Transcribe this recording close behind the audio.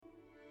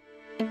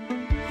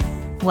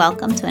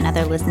Welcome to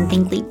another Listen,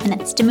 Think, Leap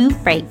Minutes to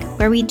Move break,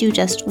 where we do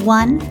just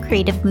one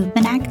creative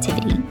movement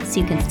activity so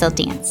you can still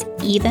dance,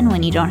 even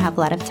when you don't have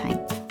a lot of time.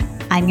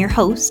 I'm your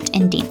host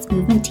and dance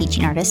movement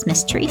teaching artist,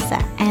 Miss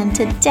Teresa, and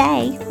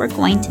today we're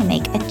going to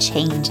make a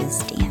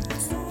changes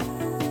dance.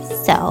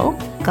 So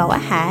go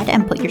ahead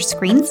and put your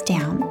screens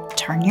down,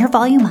 turn your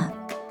volume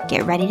up,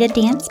 get ready to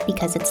dance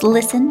because it's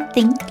Listen,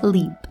 Think,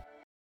 Leap.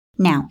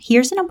 Now,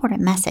 here's an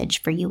important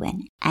message for you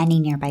and any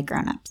nearby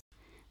grown-ups.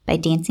 By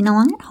dancing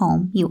along at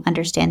home, you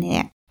understand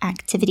the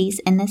activities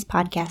in this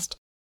podcast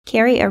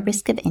carry a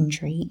risk of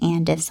injury,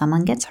 and if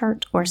someone gets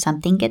hurt or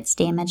something gets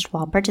damaged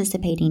while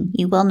participating,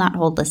 you will not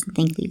hold Listen,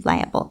 Think, Leap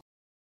liable.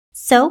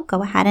 So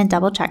go ahead and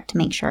double check to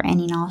make sure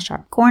any and all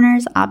sharp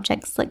corners,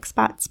 objects, slick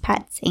spots,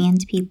 pets,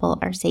 and people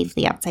are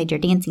safely outside your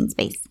dancing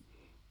space.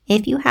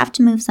 If you have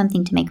to move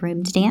something to make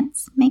room to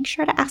dance, make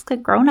sure to ask a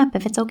grown-up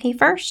if it's okay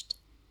first.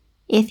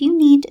 If you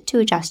need to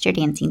adjust your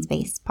dancing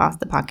space, pause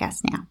the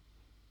podcast now.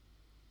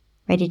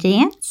 Ready to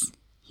dance?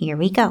 Here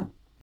we go.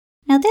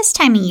 Now this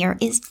time of year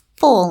is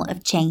full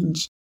of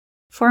change.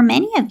 For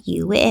many of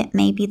you, it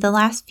may be the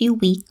last few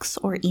weeks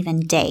or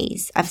even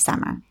days of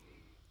summer.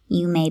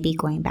 You may be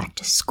going back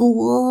to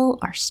school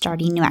or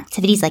starting new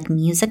activities like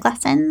music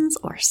lessons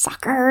or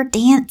soccer,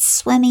 dance,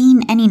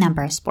 swimming, any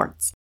number of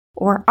sports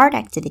or art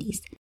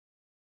activities.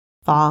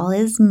 Fall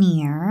is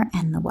near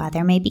and the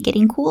weather may be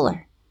getting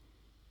cooler.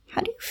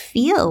 How do you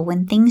feel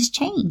when things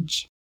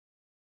change?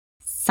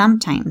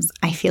 Sometimes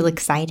I feel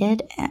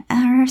excited,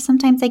 or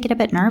sometimes I get a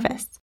bit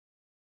nervous.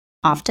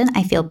 Often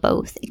I feel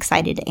both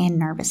excited and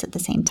nervous at the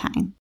same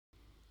time.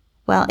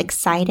 Well,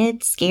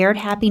 excited, scared,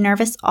 happy,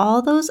 nervous,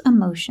 all those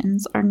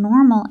emotions are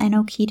normal and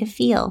okay to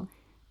feel,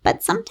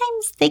 but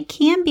sometimes they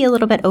can be a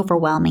little bit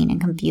overwhelming and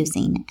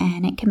confusing,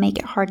 and it can make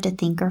it hard to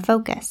think or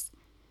focus.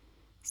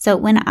 So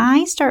when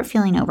I start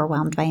feeling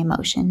overwhelmed by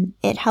emotion,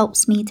 it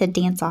helps me to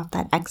dance off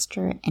that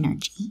extra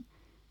energy.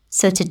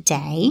 So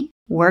today,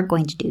 we're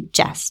going to do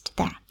just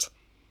that.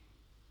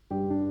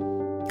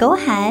 Go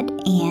ahead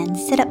and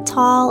sit up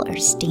tall or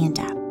stand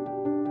up.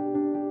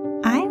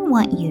 I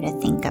want you to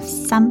think of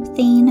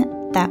something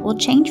that will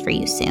change for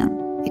you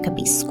soon. It could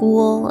be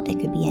school, it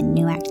could be a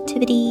new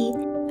activity,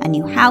 a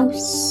new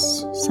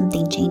house,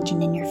 something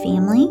changing in your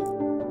family.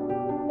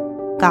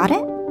 Got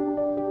it?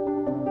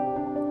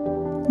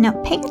 Now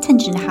pay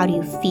attention to how do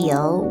you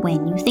feel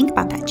when you think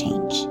about that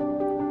change.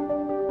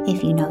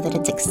 If you know that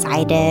it's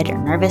excited or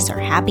nervous or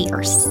happy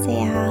or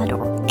sad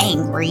or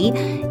angry,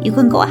 you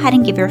can go ahead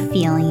and give your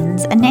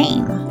feelings a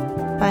name.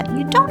 But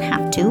you don't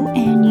have to,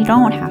 and you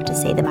don't have to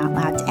say them out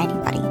loud to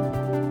anybody.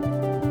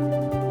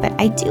 But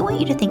I do want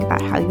you to think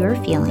about how you're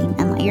feeling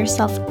and let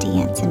yourself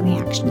dance in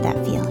reaction to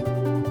that feeling.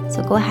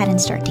 So go ahead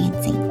and start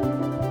dancing.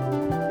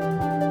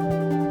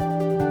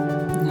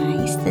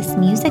 Nice. This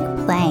music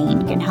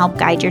playing can help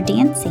guide your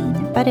dancing.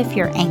 But if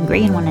you're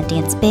angry and want to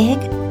dance big,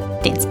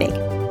 dance big.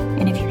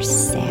 And if you're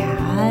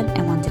sad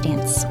and want to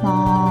dance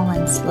small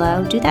and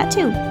slow, do that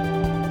too.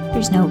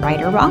 There's no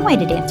right or wrong way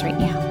to dance right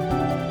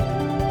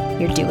now.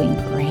 You're doing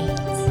great.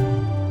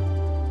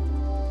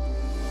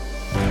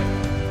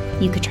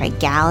 You could try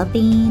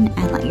galloping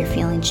and let your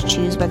feelings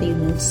choose whether you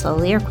move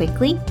slowly or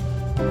quickly.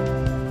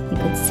 You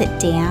could sit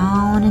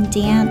down and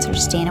dance or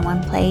stand in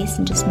one place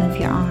and just move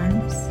your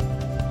arms.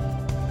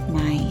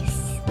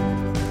 Nice.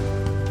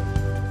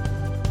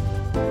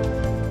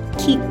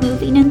 Keep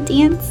moving and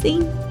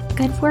dancing.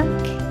 Good work.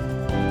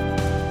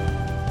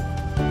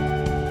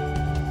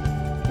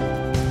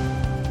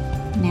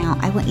 Now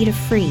I want you to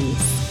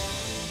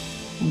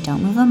freeze and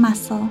don't move a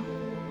muscle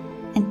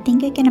and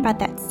think again about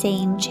that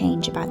same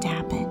change about to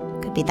happen.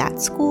 Could be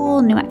that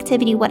school, new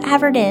activity,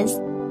 whatever it is.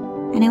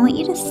 And I want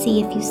you to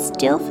see if you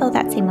still feel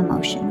that same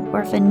emotion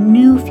or if a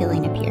new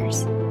feeling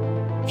appears.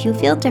 If you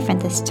feel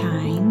different this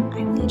time,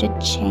 I want you to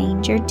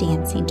change your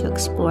dancing to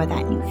explore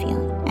that new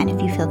feeling. And if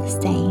you feel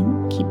the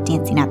same, keep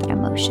dancing out that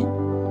emotion.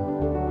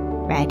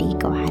 Ready?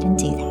 Go ahead and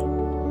do that.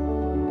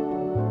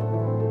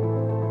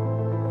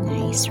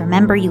 Nice.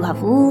 Remember, you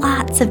have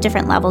lots of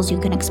different levels you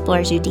can explore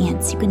as you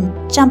dance. You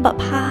can jump up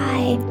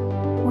high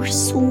or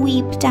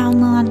sweep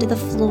down low onto the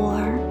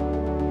floor.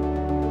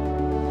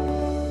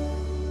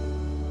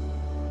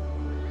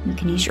 You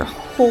can use your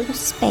whole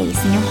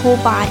space and your whole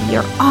body,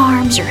 your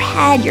arms, your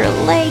head, your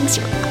legs,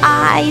 your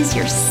eyes,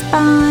 your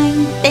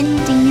spine,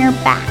 bending your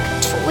back,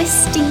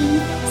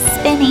 twisting,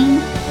 spinning.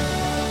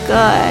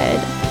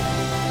 Good.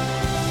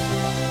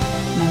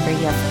 Remember,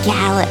 you have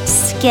gallops,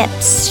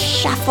 skips,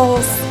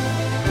 shuffles,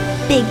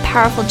 big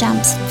powerful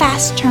jumps,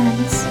 fast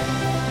turns,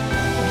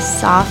 your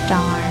soft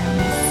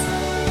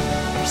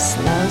arms, your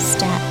slow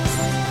steps.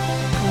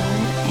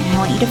 Good. And I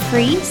want you to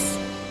freeze.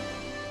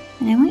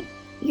 And I want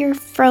your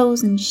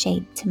frozen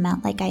shape to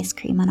melt like ice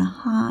cream on a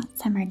hot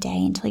summer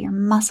day until your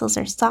muscles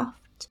are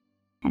soft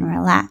and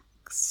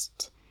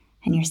relaxed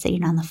and you're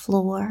sitting on the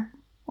floor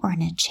or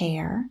in a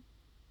chair,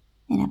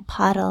 in a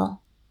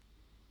puddle.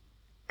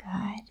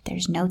 Good.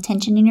 There's no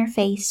tension in your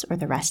face or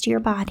the rest of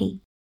your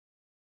body.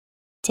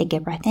 Take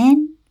a breath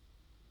in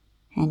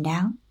and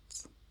out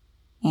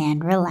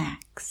and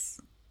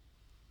relax.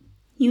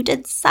 You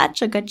did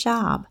such a good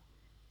job.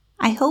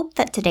 I hope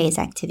that today's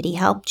activity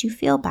helped you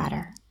feel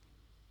better.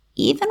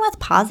 Even with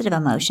positive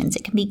emotions,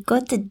 it can be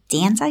good to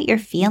dance out your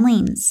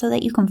feelings so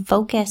that you can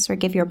focus or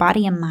give your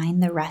body and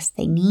mind the rest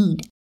they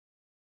need.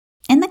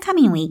 In the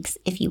coming weeks,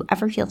 if you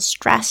ever feel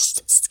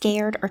stressed,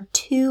 scared, or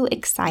too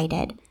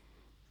excited,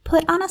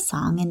 put on a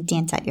song and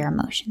dance out your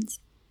emotions.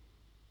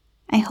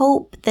 I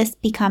hope this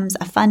becomes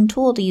a fun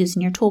tool to use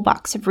in your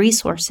toolbox of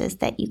resources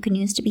that you can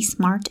use to be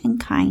smart and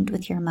kind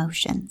with your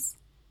emotions.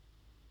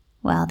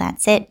 Well,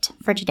 that's it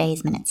for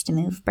today's Minutes to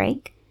Move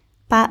break.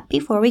 But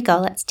before we go,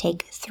 let's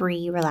take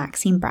 3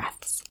 relaxing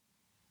breaths.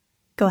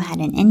 Go ahead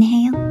and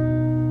inhale,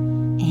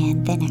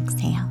 and then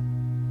exhale.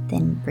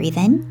 Then breathe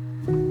in,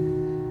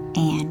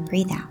 and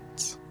breathe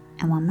out.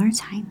 And one more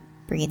time.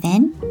 Breathe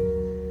in,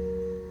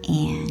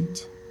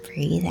 and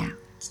breathe out.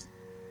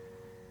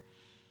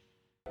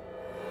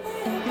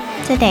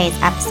 Today's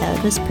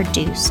episode was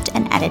produced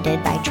and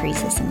edited by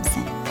Teresa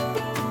Simpson.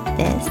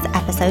 This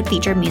episode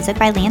featured music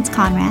by Lance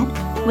Conrad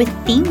with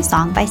theme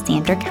song by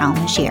Sandra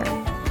Kalmashier.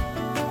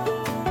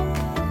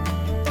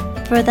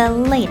 For the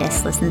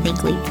latest Listen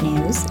Think Leap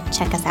news,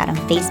 check us out on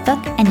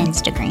Facebook and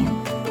Instagram.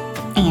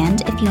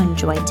 And if you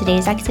enjoyed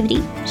today's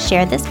activity,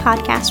 share this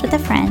podcast with a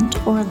friend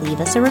or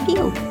leave us a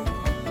review.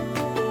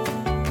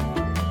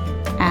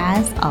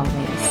 As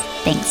always,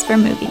 thanks for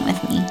moving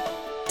with me.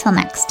 Till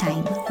next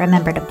time,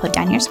 remember to put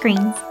down your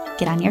screens,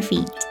 get on your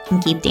feet,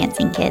 and keep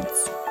dancing,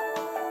 kids.